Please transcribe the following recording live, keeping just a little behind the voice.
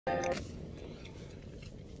Fellow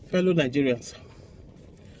Nigerians,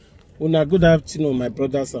 una good afternoon, my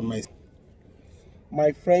brothers and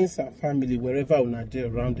my friends and family, wherever una dey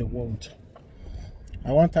around the world.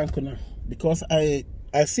 I want to thank una because I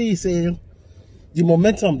see say the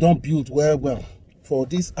momentum don't build well for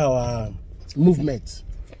this our movement,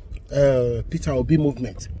 Peter Obi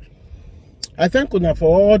movement. I thank una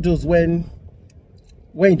for all those when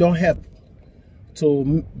you don't help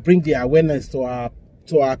to bring the awareness to our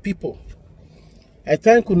people. I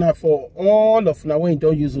thank una for all of una when you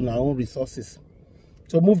don't use our own resources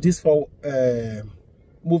to move this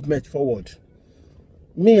movement forward.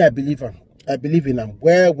 Me, I believe in them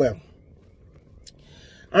well.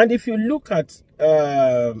 And if you look at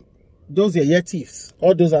those thieves,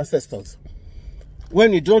 all those ancestors,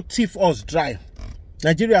 when you don't thief us dry,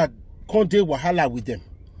 Nigeria can't deal wahala with them.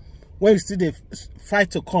 When you see the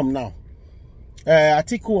fight to come now,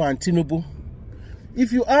 Atiku and Tinubu,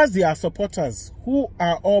 if you ask their supporters, who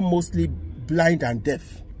are all mostly blind and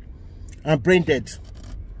deaf and brain dead,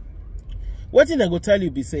 what thing I go tell you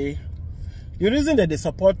be say, the reason that they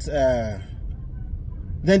support, then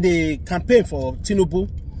they campaign for Tinubu,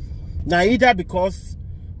 now either because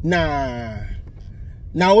now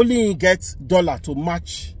only get dollar to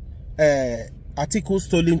match Atiku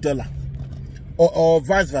stolen dollar, or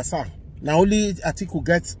vice versa. Now only Atiku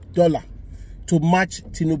gets dollar to match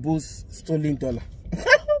Tinubu's stolen dollar.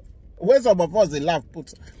 Where some of us they laugh,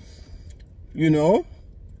 put, you know,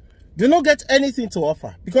 they don't get anything to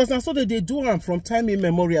offer because now so that they do them from time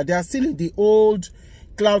immemorial. They are still in the old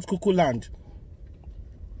cloud cuckoo land,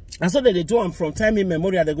 and so that they do them from time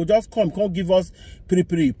immemorial. They go just come give us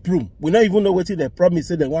prum. We don't even know what they promise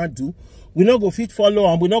they want to do. We not go fit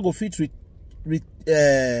follow and we not go fit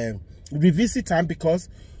revisit them because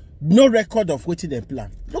no record of what they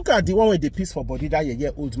plan. Look at the one with the peace for body,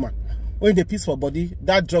 that old man. When they peace for body,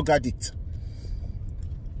 that drug addict.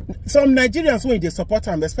 Some Nigerians when they support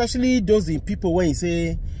him, especially those in people when he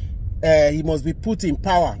say he must be put in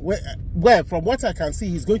power. Well, from what I can see,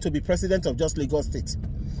 he's going to be president of just Lagos State.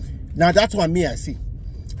 Now that's what me I see.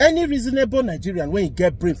 Any reasonable Nigerian when he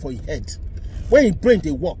get brain for his head, when he brain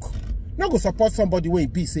they work, not go support somebody when he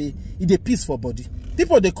be say he dey peace for body.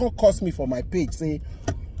 People they can't curse me for my page say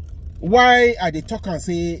why are they talk and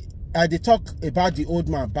say they talk about the old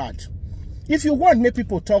man bad. If you want make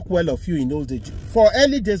people talk well of you in old age, for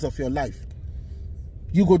early days of your life,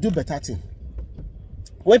 you go do better thing.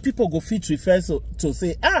 When people go fit refer to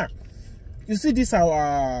say, you see this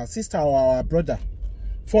our sister or our brother,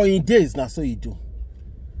 for in days now so you do.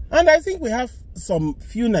 And I think we have some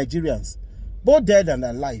few Nigerians, both dead and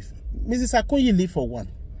alive. Mrs. Akunyi live for one.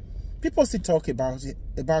 People still talk about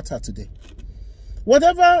her today.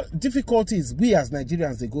 Whatever difficulties we as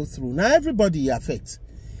Nigerians they go through, now everybody affects.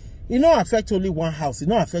 It not affect only one house. It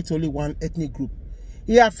not affect only one ethnic group.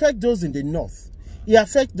 It affect those in the north. It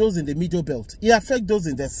affect those in the middle belt. It affect those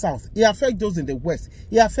in the south. It affect those in the west.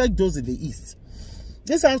 It affect those in the east.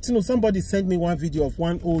 This afternoon, somebody sent me one video of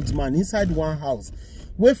one old man inside one house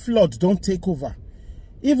where flood don't take over.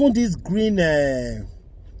 Even this green,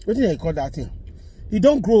 what do they call that thing? He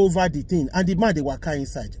don't grow over the thing, and the man they waka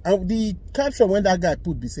inside. And the caption when that guy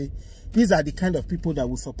put be say, these are the kind of people that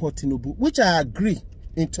will support Tinubu, which I agree.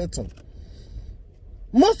 In total,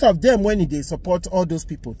 most of them when they support all those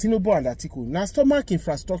people, Tinubu and Atiku, now stomach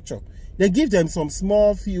infrastructure, they give them some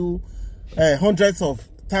small few hundreds of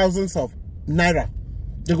thousands of naira,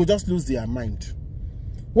 they will just lose their mind.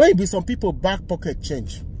 When it be some people back pocket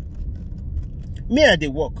change, me I dey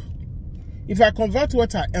work. If I convert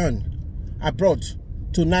what I earn abroad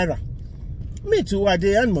to naira, me too I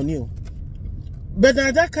dey earn money. But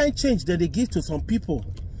now that kind of change that they give to some people,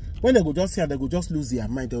 when they go just here, they go just lose their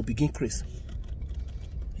mind. They will begin crazy.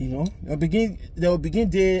 You know, they will begin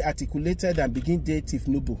they articulated and begin they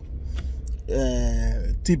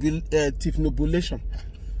tifnubulation.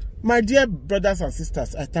 My dear brothers and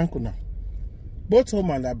sisters, I thank you now, both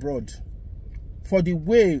home and abroad, for the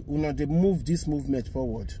way they move this movement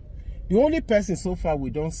forward. The only person so far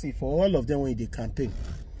we don't see for all of them when they campaign,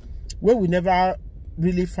 where we never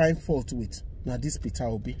really find fault with, now this Peter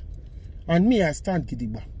Obi. And me, I stand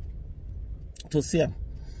gidigba to see him.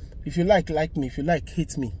 If you like me. If you like,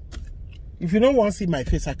 hate me. If you don't want to see my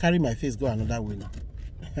face, I carry my face, go another way now.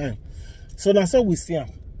 So now so we see him.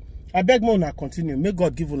 I beg more now continue. May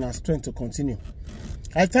God give us strength to continue.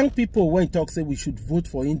 I thank people when talk say we should vote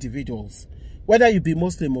for individuals. Whether you be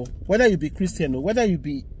Muslim or whether you be Christian or whether you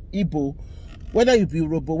be Igbo, whether you be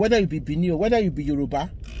Yoruba, whether you be Benio, whether you be Yoruba.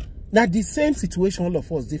 Now the same situation all of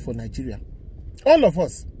us did for Nigeria. All of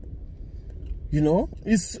us. You know,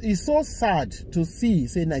 it's so sad to see,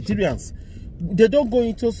 say, Nigerians They don't go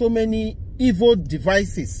into so many evil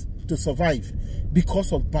devices to survive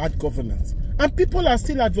because of bad governance. And people are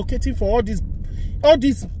still advocating for all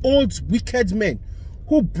these old wicked men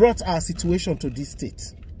who brought our situation to this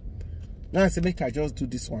state. Now I say, make I just do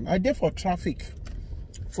this one. I did for traffic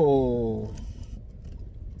for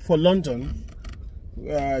London,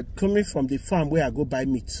 coming from the farm where I go buy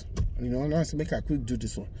meat. You know, now I say, make I quick do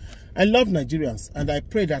this one. I love Nigerians, and I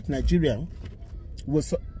pray that Nigeria will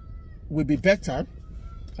be better.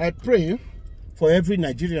 I pray for every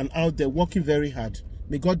Nigerian out there working very hard.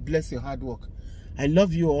 May God bless your hard work. I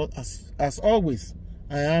love you all. As always,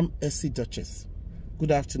 I am SC Duchess.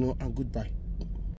 Good afternoon and goodbye.